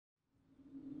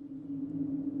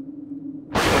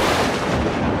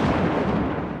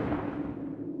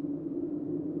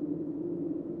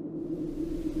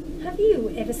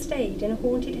you ever stayed in a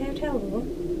haunted hotel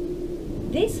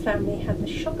room? This family had the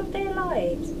shock of their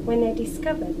lives when they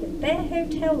discovered that their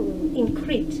hotel room in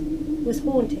Crete was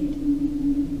haunted.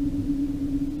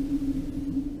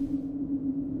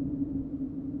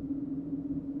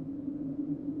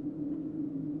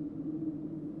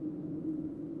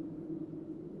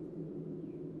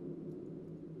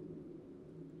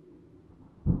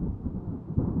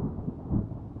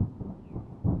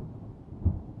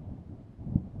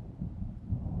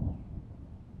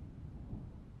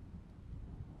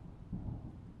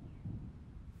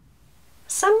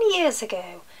 Some years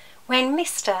ago, when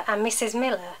Mr. and Mrs.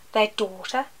 Miller, their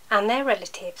daughter and their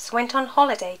relatives went on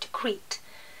holiday to Crete,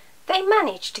 they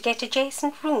managed to get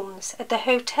adjacent rooms at the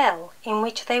hotel in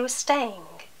which they were staying.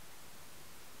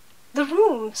 The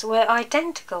rooms were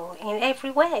identical in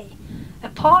every way,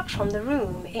 apart from the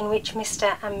room in which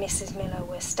Mr. and Mrs. Miller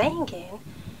were staying in,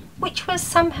 which was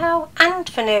somehow, and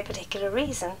for no particular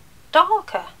reason,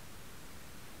 darker.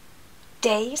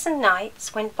 Days and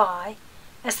nights went by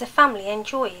as the family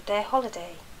enjoyed their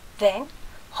holiday. Then,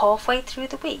 halfway through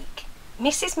the week,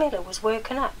 Mrs. Miller was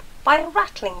woken up by a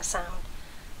rattling sound,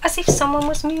 as if someone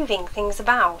was moving things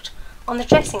about on the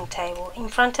dressing table in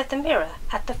front of the mirror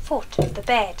at the foot of the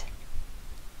bed.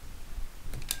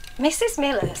 Mrs.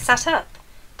 Miller sat up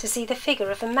to see the figure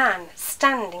of a man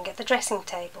standing at the dressing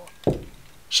table.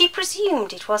 She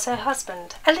presumed it was her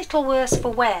husband, a little worse for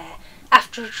wear,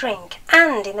 after a drink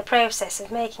and in the process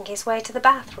of making his way to the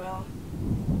bathroom.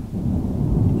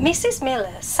 Mrs.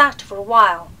 Miller sat for a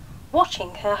while,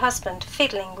 watching her husband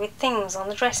fiddling with things on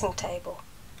the dressing table.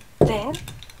 Then,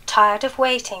 tired of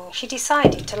waiting, she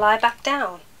decided to lie back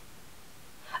down,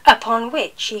 upon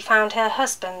which she found her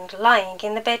husband lying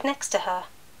in the bed next to her.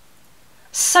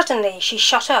 Suddenly she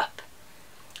shot up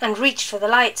and reached for the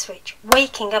light switch,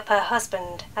 waking up her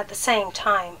husband at the same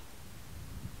time.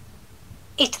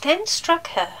 It then struck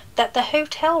her that the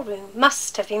hotel room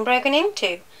must have been broken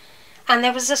into, and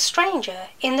there was a stranger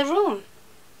in the room.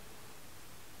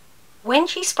 When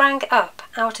she sprang up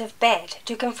out of bed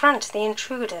to confront the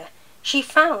intruder, she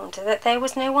found that there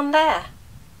was no one there.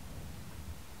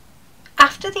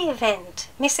 After the event,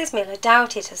 Mrs. Miller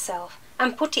doubted herself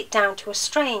and put it down to a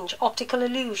strange optical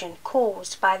illusion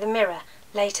caused by the mirror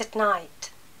late at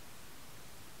night.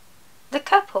 The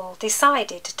couple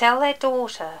decided to tell their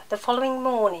daughter the following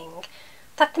morning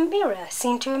that the mirror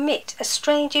seemed to emit a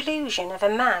strange illusion of a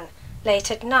man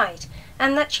late at night,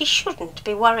 and that she shouldn't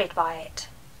be worried by it.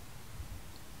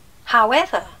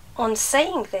 However, on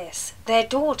saying this, their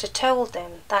daughter told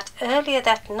them that earlier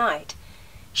that night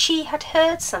she had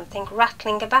heard something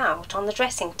rattling about on the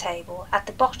dressing table at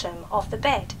the bottom of the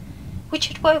bed, which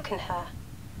had woken her.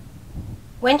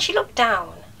 When she looked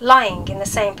down, lying in the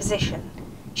same position,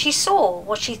 she saw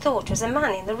what she thought was a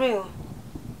man in the room.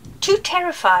 Too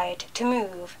terrified to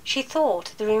move, she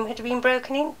thought the room had been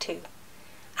broken into,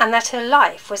 and that her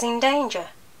life was in danger.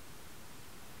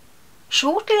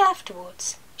 Shortly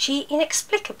afterwards, she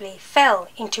inexplicably fell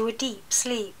into a deep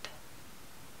sleep.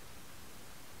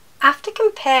 After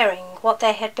comparing what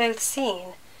they had both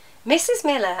seen, Mrs.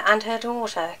 Miller and her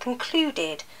daughter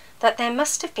concluded that there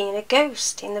must have been a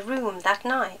ghost in the room that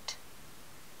night.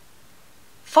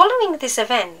 Following this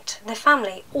event, the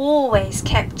family always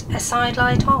kept a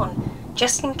sidelight on,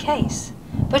 just in case,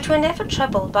 but were never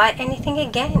troubled by anything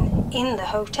again in the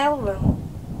hotel room.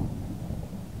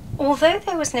 Although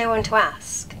there was no one to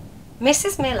ask,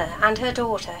 Mrs. Miller and her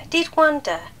daughter did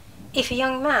wonder if a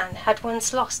young man had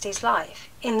once lost his life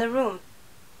in the room.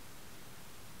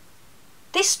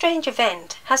 This strange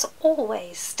event has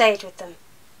always stayed with them.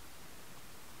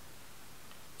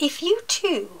 If you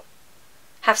too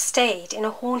have stayed in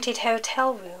a haunted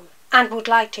hotel room and would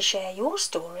like to share your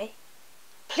story,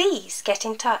 please get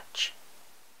in touch.